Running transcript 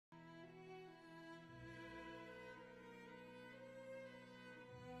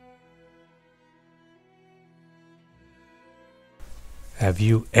Have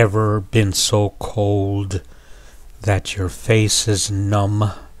you ever been so cold that your face is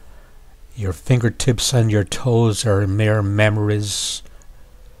numb? Your fingertips and your toes are mere memories,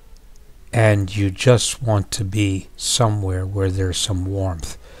 and you just want to be somewhere where there's some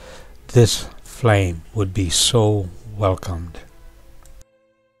warmth. This flame would be so welcomed.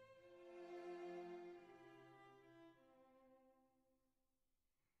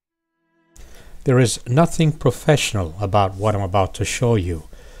 There is nothing professional about what I'm about to show you.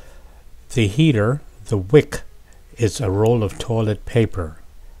 The heater, the wick, is a roll of toilet paper.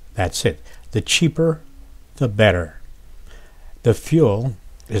 That's it. The cheaper, the better. The fuel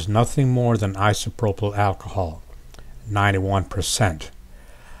is nothing more than isopropyl alcohol, 91%.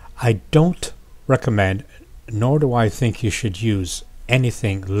 I don't recommend, nor do I think you should use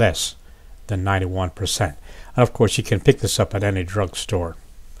anything less than 91%. And of course, you can pick this up at any drugstore.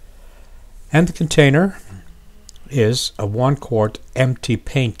 And the container is a 1 quart empty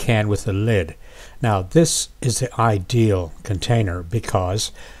paint can with a lid. Now this is the ideal container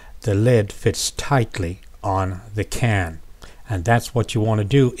because the lid fits tightly on the can. And that's what you want to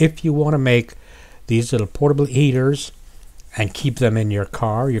do if you want to make these little portable heaters and keep them in your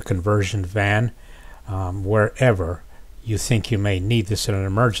car, your conversion van, wherever you think you may need this in an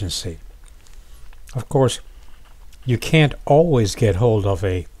emergency. Of course, you can't always get hold of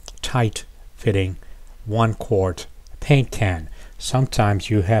a tight fitting 1 quart paint can. Sometimes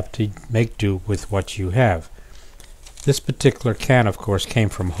you have to make do with what you have. This particular can, of course, came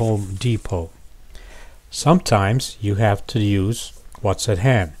from Home Depot. Sometimes you have to use what's at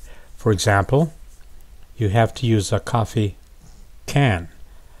hand. For example, you have to use a coffee can.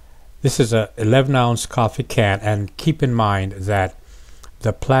 This is a 11-ounce coffee can, and keep in mind that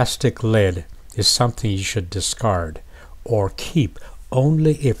the plastic lid is something you should discard or keep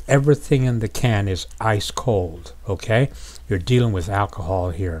only if everything in the can is ice cold. Okay? You're dealing with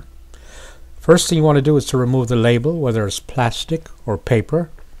alcohol here. First thing you want to do is to remove the label, whether it's plastic or paper.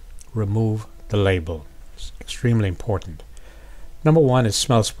 Remove the label. It's extremely important. Number one, it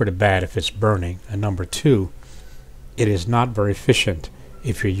smells pretty bad if it's burning. And number two, it is not very efficient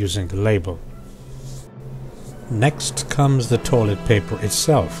if you're using the label. Next comes the toilet paper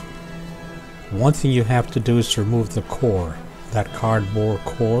itself. One thing you have to do is to remove the core. That cardboard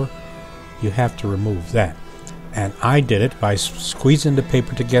core, you have to remove that. And I did it by squeezing the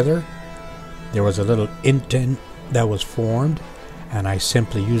paper together. There was a little indent that was formed, and I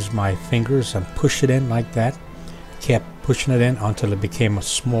simply used my fingers and pushed it in like that. Kept pushing it in until it became a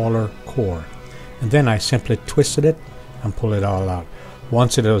smaller core. And then I simply twisted it and pulled it all out.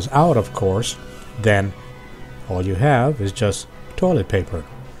 Once it was out, of course, then all you have is just toilet paper.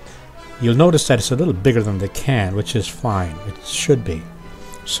 You'll notice that it's a little bigger than the can, which is fine. It should be.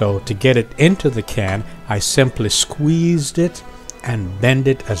 So to get it into the can, I simply squeezed it and bend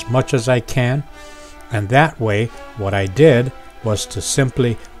it as much as I can. And that way, what I did was to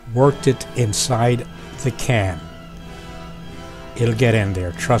simply work it inside the can. It'll get in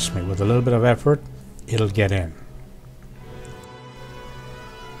there, trust me. With a little bit of effort, it'll get in.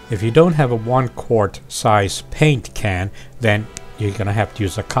 If you don't have a 1 quart size paint can, then you're going to have to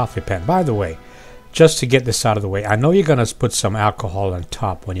use a coffee pan. By the way, just to get this out of the way, I know you're going to put some alcohol on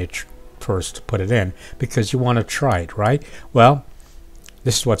top when you first put it in because you want to try it, right? Well,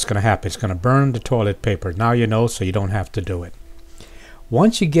 this is what's going to happen. It's going to burn the toilet paper. Now you know, so you don't have to do it.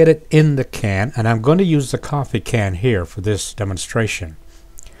 Once you get it in the can, and I'm going to use the coffee can here for this demonstration,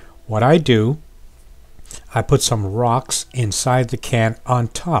 what I do, I put some rocks inside the can on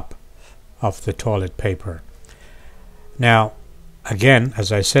top of the toilet paper. Now, again,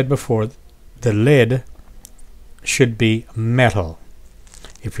 as I said before, the lid should be metal.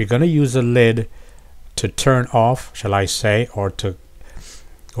 If you're going to use a lid to turn off, shall I say, or to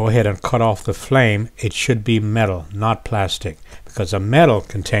go ahead and cut off the flame, it should be metal, not plastic, because a metal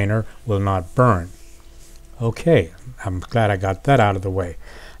container will not burn. Okay, I'm glad I got that out of the way.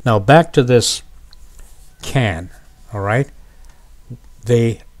 Now back to this can, all right?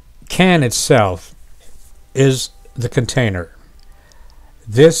 The can itself is the container.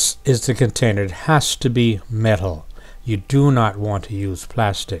 This is the container. It has to be metal. You do not want to use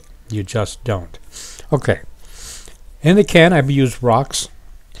plastic. You just don't. Okay. In the can, I've used rocks.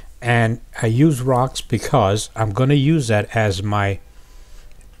 And I use rocks because I'm going to use that as my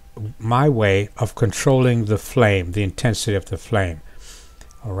way of controlling the flame, the intensity of the flame.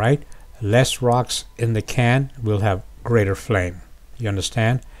 All right? Less rocks in the can will have greater flame. You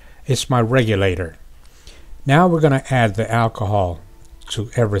understand? It's my regulator. Now we're going to add the alcohol to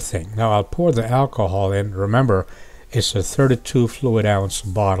everything. Now I'll pour the alcohol in. Remember, it's a 32 fluid ounce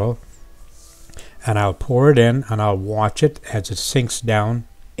bottle. and I'll pour it in and I'll watch it as it sinks down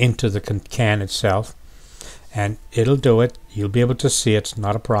into the can itself, and it'll do it. You'll be able to see it's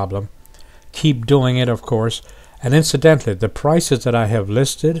not a problem. Keep doing it, of course. And incidentally, the prices that I have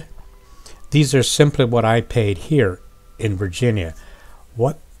listed, these are simply what I paid here in Virginia.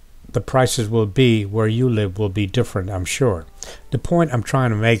 What the prices will be where you live will be different, I'm sure. The point I'm trying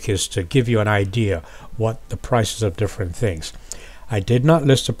to make is to give you an idea what the prices of different things. I did not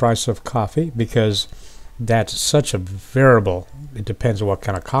list the price of coffee because that's such a variable. It depends on what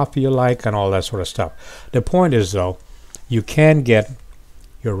kind of coffee you like and all that sort of stuff. The point is, though, you can get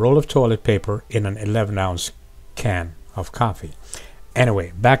your roll of toilet paper in an 11-ounce can of coffee.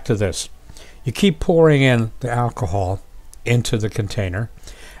 Anyway, back to this. You keep pouring in the alcohol into the container,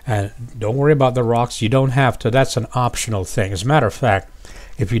 and don't worry about the rocks. You don't have to. That's an optional thing. As a matter of fact,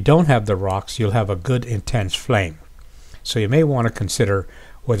 if you don't have the rocks, you'll have a good intense flame. So you may want to consider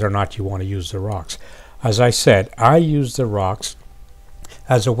whether or not you want to use the rocks. As I said, I use the rocks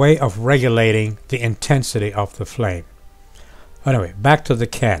as a way of regulating the intensity of the flame. Anyway, back to the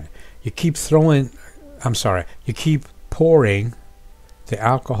can. You keep pouring the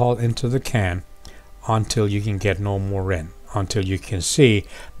alcohol into the can until you can get no more in, until you can see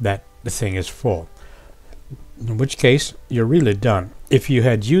that the thing is full. In which case, you're really done. If you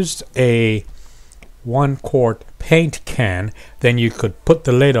had used a 1-quart paint can, then you could put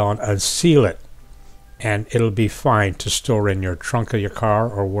the lid on and seal it, and it'll be fine to store in your trunk of your car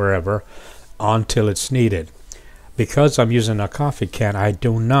or wherever until it's needed. Because I'm using a coffee can, I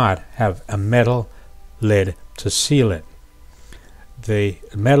do not have a metal lid to seal it. The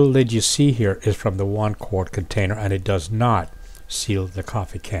metal lid you see here is from the 1-quart container, and it does not seal the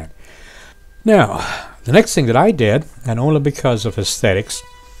coffee can. Now, the next thing that I did, and only because of aesthetics,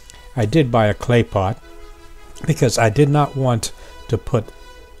 I did buy a clay pot because I did not want to put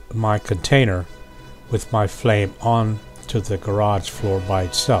my container with my flame onto the garage floor by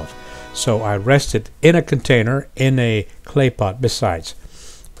itself. So I rested in a container in a clay pot. Besides,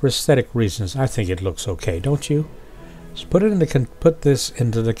 for aesthetic reasons, I think it looks okay, don't you? Just put this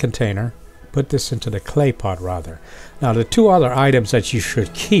into the container. Put this into the clay pot, rather. Now, the two other items that you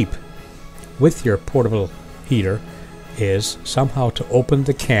should keep with your portable heater is somehow to open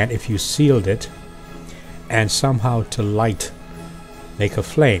the can if you sealed it, and somehow to make a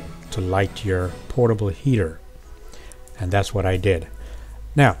flame to light your portable heater. And that's what I did.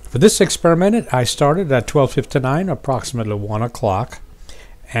 Now, for this experiment, I started at 12:59, approximately 1 o'clock,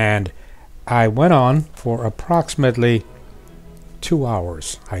 and I went on for approximately 2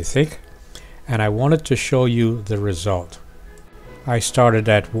 hours, I think, and I wanted to show you the result. I started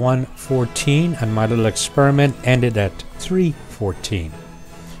at 1:14, and my little experiment ended at 3:14.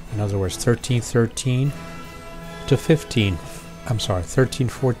 In other words, 13:14 to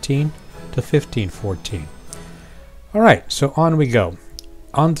 15:14. All right, so on we go.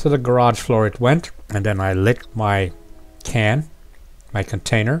 Onto the garage floor it went, and then I lit my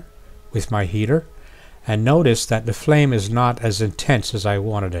container with my heater, and notice that the flame is not as intense as I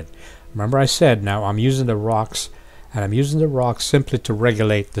wanted it. Remember I said now I'm using the rocks, and I'm using the rocks simply to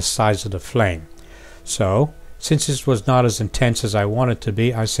regulate the size of the flame. So since this was not as intense as I wanted it to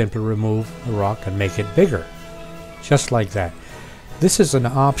be, I simply remove the rock and make it bigger, just like that. This is an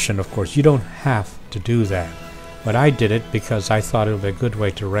option, of course. You don't have to do that, but I did it because I thought it would be a good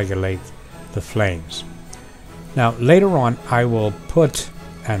way to regulate the flames. Now later on I will put,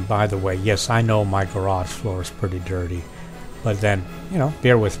 and by the way, yes, I know my garage floor is pretty dirty, but then,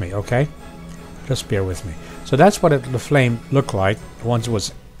 bear with me, okay? Just bear with me. So that's what the flame looked like once it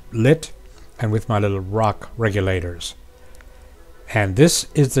was lit and with my little rock regulators. And this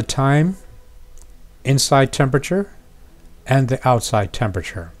is the time, inside temperature, and the outside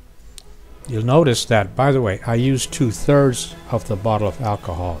temperature. You'll notice that, by the way, I used 2/3 of the bottle of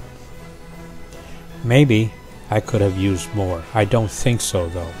alcohol. Maybe I could have used more. I don't think so,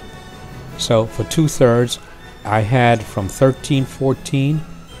 though. So for 2/3, I had from 13:14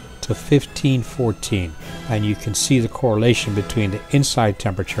 to 15:14, and you can see the correlation between the inside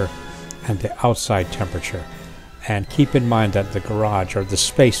temperature and the outside temperature. And keep in mind that the garage, or the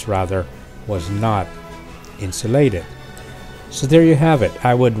space rather, was not insulated. So there you have it.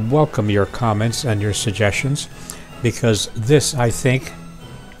 I would welcome your comments and your suggestions, because this, I think,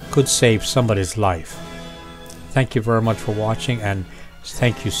 could save somebody's life. Thank you very much for watching, and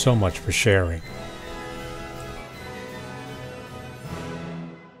thank you so much for sharing.